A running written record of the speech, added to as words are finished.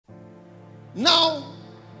Now,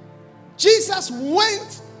 Jesus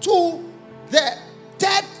went to the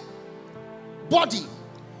dead body.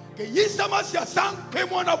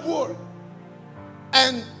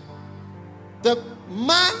 And the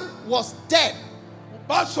man was dead,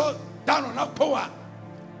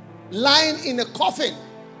 lying in a coffin.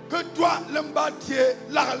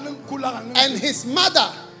 And his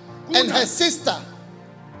mother and her sister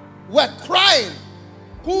were crying.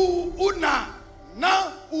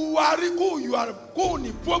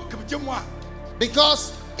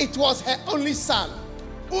 Because it was her only son.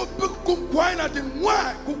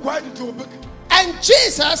 And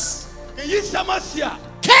Jesus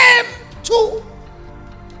came to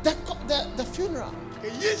the funeral.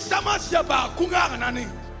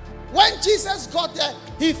 When Jesus got there,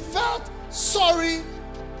 he felt sorry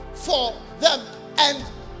for them, and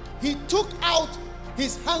he took out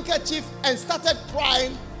his handkerchief and started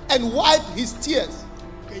crying and wiped his tears.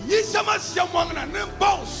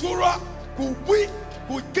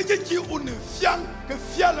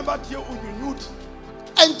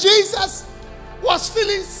 And Jesus was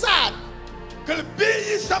feeling sad.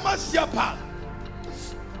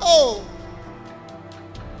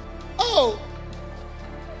 Oh,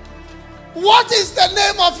 what is the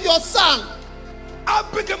name of your son?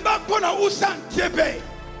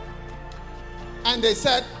 And they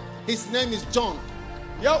said, his name is John.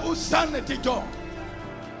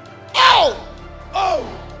 Oh,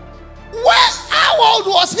 how old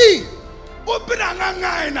was he?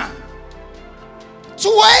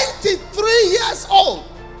 23 years old.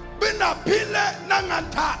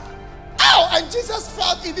 Oh, and Jesus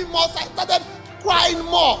felt even more sad, started crying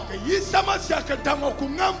more.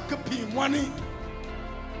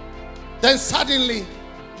 Then suddenly,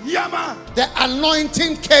 the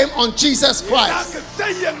anointing came on Jesus Christ.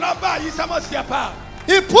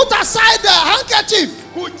 He put aside the handkerchief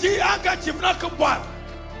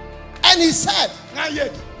and he said,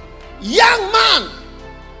 young man,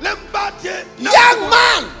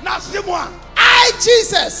 I,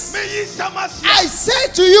 Jesus, I say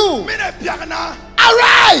to you,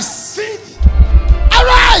 arise,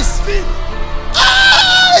 arise.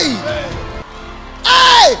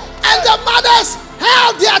 And the mothers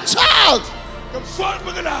held their child.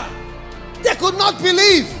 They could not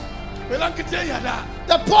believe.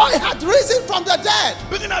 The boy had risen from the dead.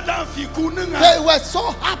 They were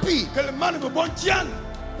so happy.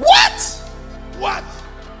 What?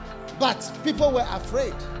 But people were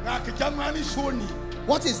afraid.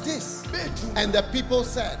 What is this? And the people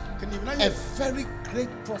said, a very great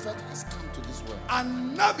prophet has come to this world.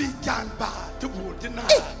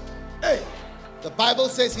 The Bible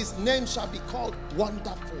says his name shall be called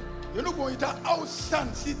Wonderful.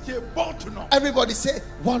 Everybody say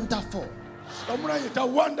wonderful.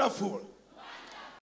 Wonderful.